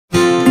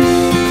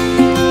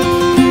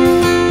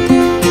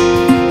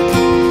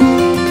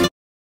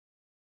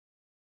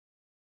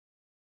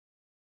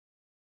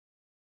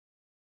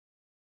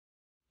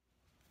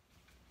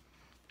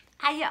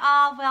Hi you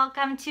all,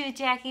 welcome to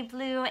Jackie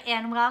Blue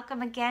and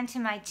welcome again to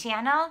my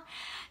channel.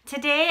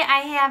 Today I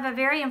have a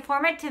very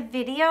informative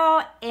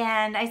video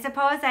and I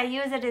suppose I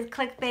use it as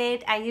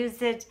clickbait. I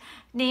use it,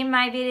 name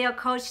my video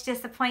Coach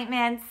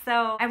Disappointments.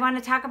 So I want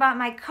to talk about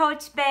my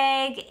Coach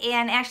bag,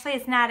 and actually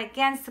it's not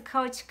against the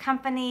Coach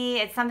company.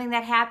 It's something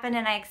that happened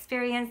and I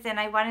experienced, and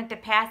I wanted to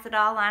pass it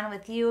all on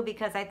with you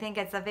because I think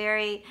it's a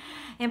very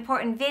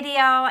important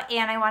video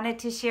and I wanted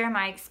to share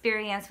my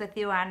experience with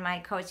you on my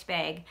Coach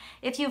bag.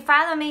 If you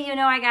follow me, you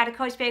know I got a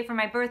Coach bag for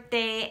my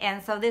birthday,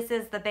 and so this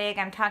is the bag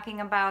I'm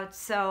talking about.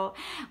 So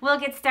we'll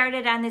get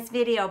started on this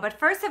video. But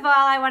first of all,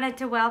 I wanted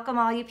to welcome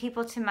all you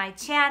people to my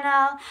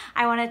channel.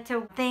 I wanted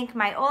to thank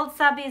my old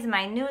subbies,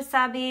 my new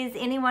subbies,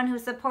 anyone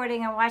who's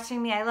supporting and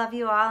watching me. I love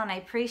you all and I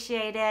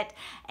appreciate it.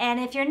 And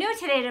if you're new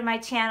today to my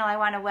channel, I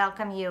want to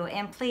welcome you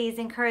and please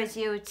encourage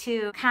you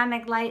to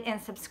comment, like, and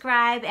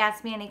subscribe.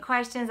 Ask me any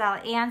questions,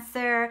 I'll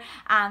answer.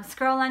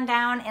 Scroll on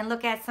down and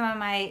look at some of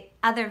my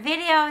other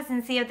videos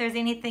and see if there's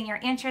anything you're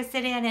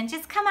interested in, and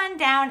just come on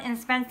down and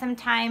spend some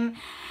time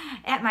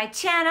at my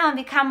channel and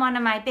become one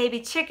of my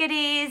baby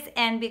chickadees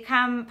and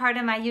become part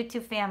of my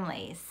YouTube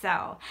family.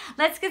 So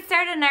let's get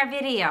started in our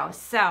video.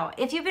 So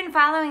if you've been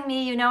following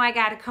me, you know I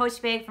got a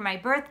Coach bag for my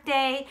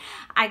birthday.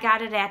 I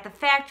got it at the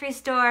factory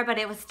store, but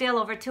it was still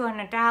over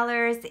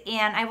 $200,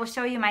 and I will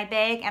show you my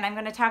bag and I'm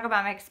going to talk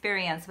about my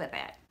experience with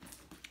it.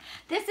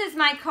 This is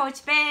my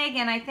Coach bag,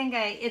 and I think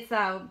it's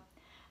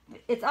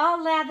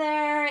all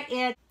leather.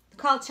 It's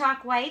called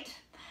chalk white.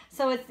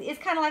 So it's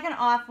kind of like an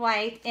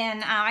off-white,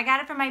 and I got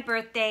it for my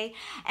birthday,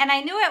 and I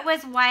knew it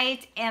was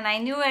white, and I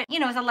knew it, it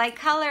was a light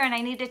color, and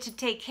I needed to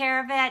take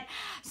care of it.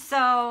 So,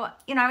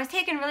 I was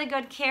taking really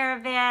good care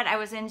of it. I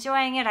was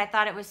enjoying it. I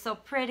thought it was so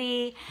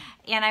pretty,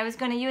 and I was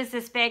going to use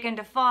this bag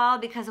into fall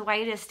because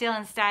white is still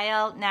in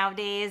style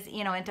nowadays,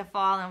 into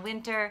fall and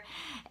winter.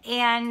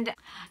 And,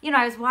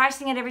 I was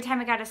washing it every time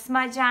I got a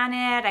smudge on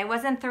it. I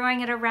wasn't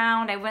throwing it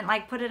around. I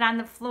wouldn't put it on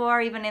the floor,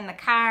 even in the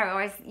car.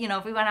 Or, if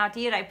we went out to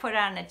eat, I put it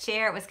on a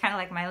chair. It was kind of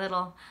like my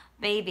little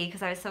baby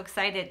because I was so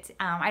excited.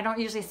 I don't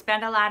usually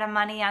spend a lot of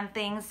money on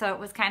things, so it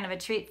was kind of a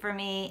treat for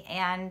me.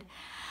 And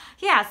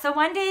yeah, so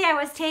one day I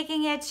was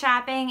taking it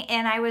shopping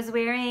and I was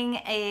wearing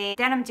a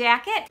denim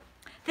jacket.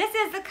 This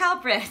is the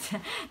culprit.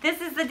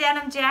 This is the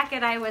denim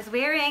jacket I was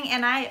wearing,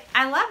 and I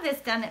love this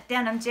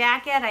denim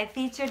jacket. I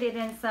featured it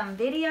in some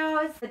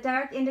videos. The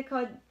dark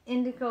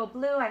indigo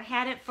blue, I've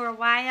had it for a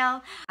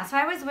while. So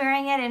I was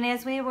wearing it, and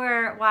as we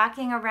were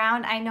walking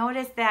around, I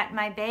noticed that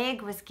my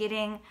bag was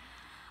getting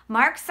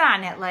marks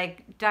on it,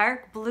 like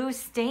dark blue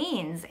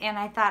stains. And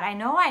I thought, I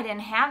know I didn't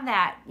have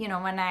that,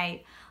 when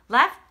I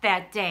left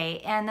that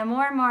day. And the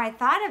more and more I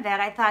thought of it,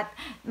 I thought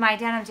my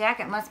denim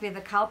jacket must be the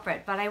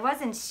culprit, but I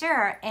wasn't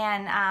sure.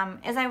 And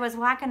as I was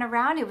walking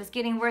around, it was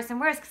getting worse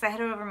and worse because I had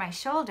it over my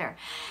shoulder.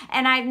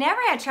 And I've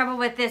never had trouble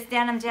with this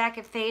denim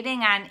jacket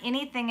fading on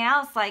anything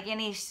else, like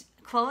any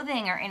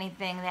clothing or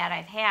anything that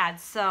I've had.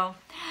 So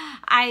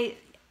I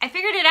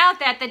figured it out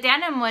that the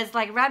denim was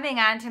like rubbing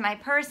onto my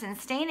purse and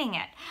staining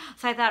it.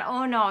 So I thought,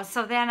 oh no.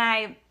 So then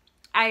I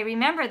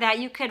remember that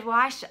you could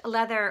wash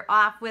leather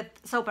off with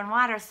soap and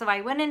water. So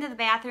I went into the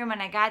bathroom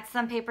and I got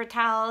some paper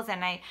towels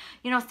and I,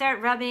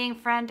 started rubbing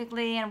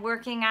frantically and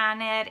working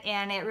on it,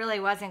 and it really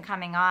wasn't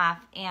coming off.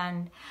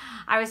 And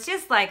I was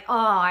just like,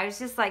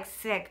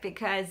 sick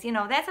because,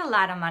 that's a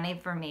lot of money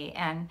for me.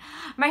 And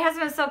my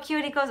husband was so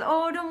cute. He goes,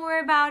 oh, don't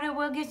worry about it.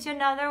 We'll get you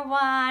another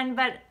one.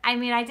 But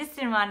I just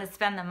didn't want to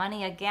spend the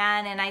money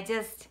again. And it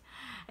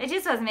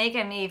just was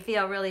making me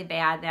feel really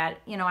bad that,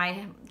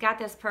 I got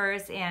this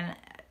purse in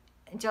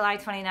July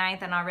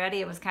 29th, and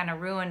already it was kind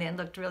of ruined and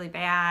looked really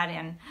bad,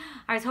 and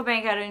I was hoping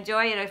I could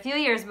enjoy it a few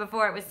years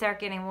before it would start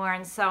getting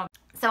worn. So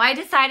I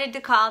decided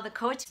to call the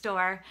Coach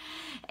store,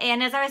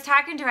 and as I was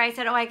talking to her, I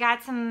said, oh, I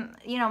got some,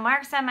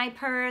 marks on my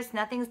purse,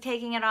 nothing's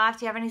taking it off,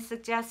 do you have any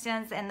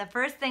suggestions? And the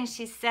first thing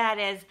she said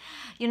is,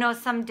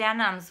 some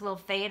denims will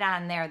fade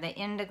on there, the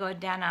indigo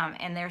denim,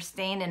 and they're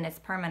stained and it's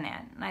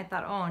permanent. And I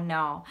thought, oh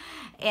no.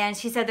 And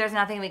she said, there's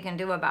nothing we can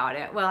do about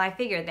it. Well, I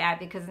figured that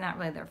because it's not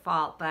really their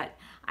fault, but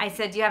I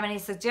said, do you have any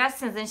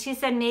suggestions? And she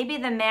said, maybe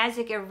the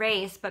magic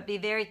erase, but be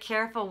very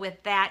careful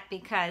with that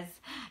because,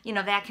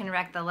 that can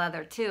wreck the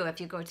leather too if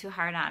you go too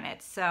hard on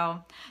it. So,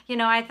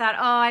 I thought,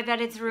 oh, I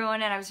bet it's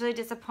ruined, and I was really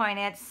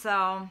disappointed.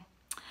 So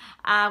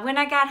when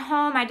I got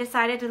home, I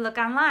decided to look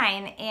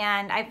online,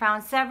 and I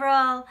found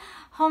several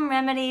home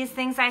remedies,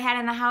 things I had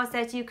in the house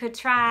that you could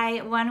try.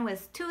 One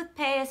was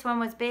toothpaste, one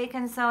was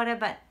baking soda,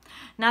 but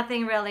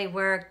nothing really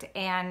worked,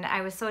 and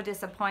I was so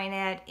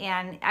disappointed.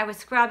 And I was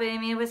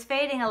scrubbing, it was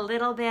fading a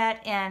little bit,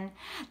 and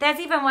that's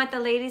even what the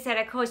lady said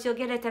at Coach, you'll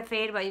get it to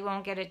fade, but you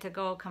won't get it to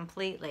go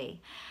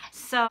completely.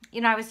 So,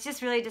 I was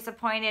just really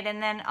disappointed.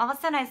 And then all of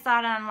a sudden I saw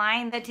it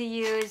online that to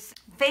use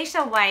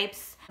facial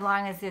wipes as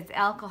long as it's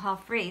alcohol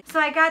free. So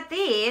I got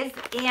these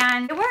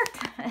and it worked.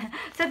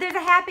 So there's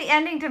a happy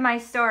ending to my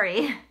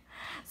story.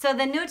 So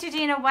the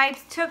Neutrogena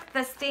wipes took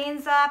the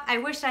stains off. I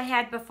wish I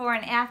had before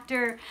and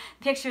after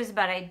pictures,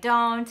 but I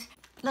don't.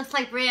 Looks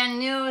like brand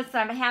new, so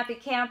I'm a happy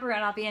camper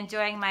and I'll be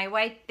enjoying my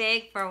white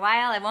bag for a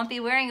while. I won't be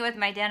wearing it with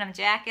my denim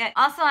jacket.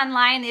 Also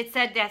online it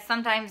said that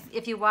sometimes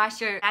if you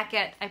wash your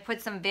jacket, I put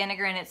some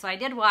vinegar in it, so I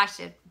did wash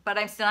it, but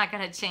I'm still not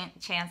going to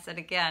chance it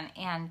again.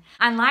 And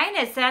online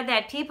it said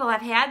that people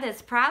have had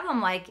this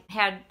problem, like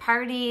had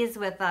parties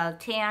with a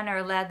tan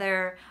or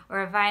leather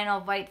or a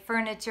vinyl white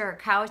furniture or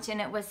couch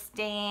and it was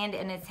stained,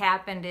 and it's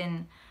happened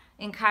in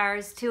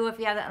cars too. If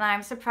you have that, and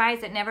I'm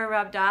surprised it never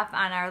rubbed off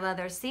on our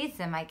leather seats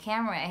in my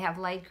Camry. I have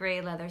light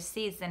gray leather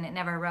seats and it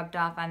never rubbed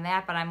off on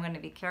that, but I'm going to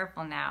be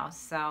careful now.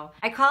 So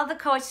I called the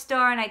Coach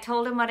store and I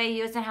told them what I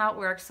use and how it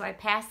works, so I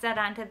passed that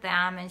on to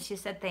them and she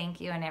said thank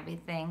you and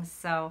everything.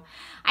 So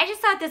I just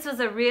thought this was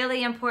a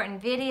really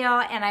important video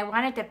and I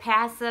wanted to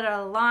pass it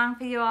along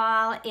for you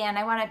all, and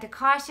I wanted to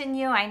caution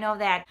you. I know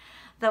that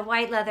the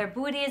white leather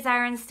booties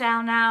are in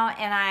style now,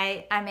 and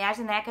I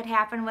imagine that could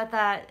happen with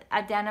a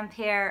denim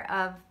pair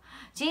of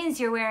jeans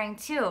you're wearing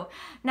too.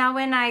 Now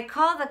when I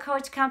called the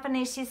Coach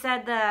company, she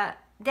said the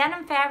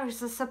denim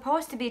fabrics are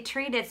supposed to be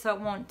treated so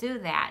it won't do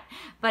that,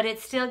 but it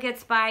still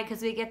gets by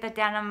because we get the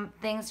denim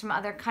things from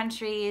other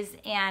countries,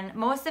 and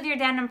most of your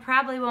denim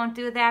probably won't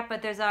do that,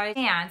 but there's always a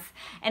chance,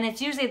 and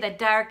it's usually the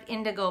dark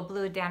indigo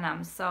blue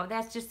denim. So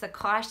that's just a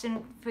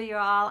caution for you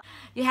all.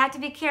 You have to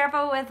be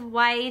careful with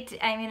white.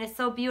 I mean, it's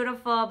so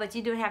beautiful, but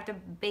you do have to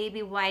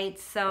baby white.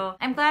 So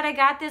I'm glad I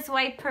got this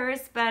white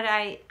purse, but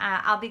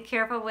I'll be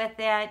careful with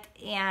it,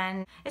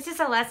 and it's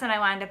just a lesson I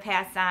wanted to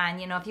pass on.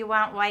 You know, if you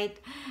want white,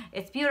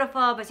 it's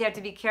beautiful, but you have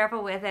to be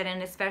careful with it,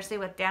 and especially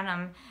with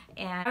denim.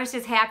 And I was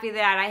just happy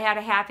that I had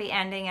a happy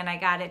ending and I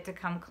got it to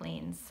come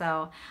clean.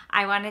 So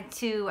I wanted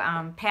to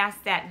pass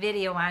that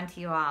video on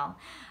to you all.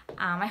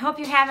 I hope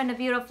you're having a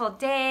beautiful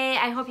day.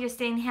 I hope you're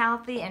staying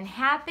healthy and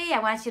happy. I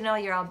want you to know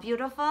you're all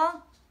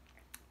beautiful.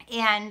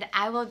 And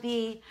I will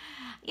be,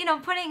 you know,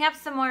 putting up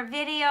some more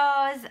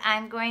videos.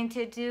 I'm going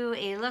to do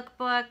a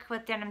lookbook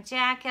with denim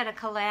jacket, a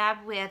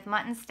collab with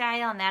Mutton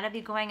Style, and that'll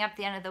be going up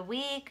the end of the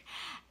week.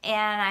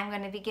 And I'm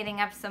going to be getting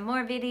up some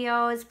more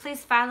videos.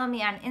 Please follow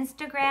me on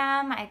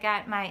Instagram. I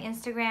got my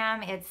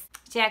Instagram. It's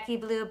Jackie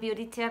Blue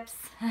Beauty Tips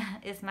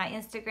is my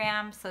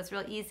Instagram, so it's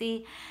real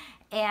easy.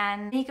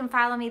 And you can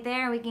follow me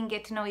there. We can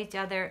get to know each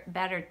other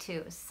better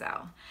too. So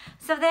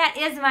that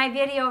is my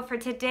video for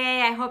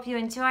today. I hope you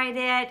enjoyed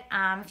it.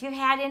 If you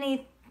had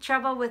any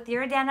trouble with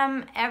your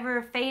denim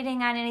ever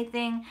fading on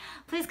anything,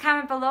 please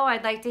comment below.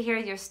 I'd like to hear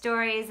your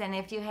stories, and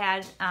if you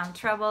had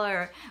trouble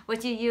or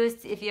what you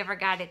used, if you ever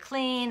got it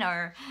clean,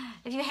 or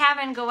if you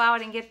haven't, go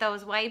out and get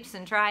those wipes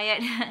and try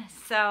it.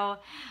 So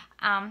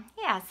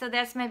yeah, so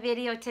that's my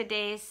video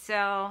today.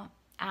 So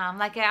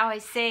like I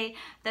always say,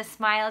 the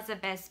smile is the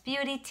best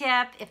beauty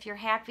tip. If you're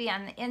happy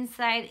on the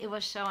inside, it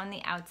will show on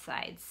the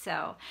outside.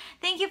 So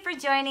thank you for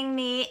joining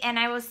me, and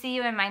I will see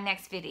you in my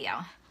next video.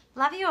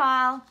 Love you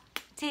all.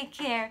 Take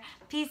care.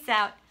 Peace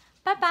out.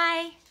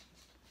 Bye-bye.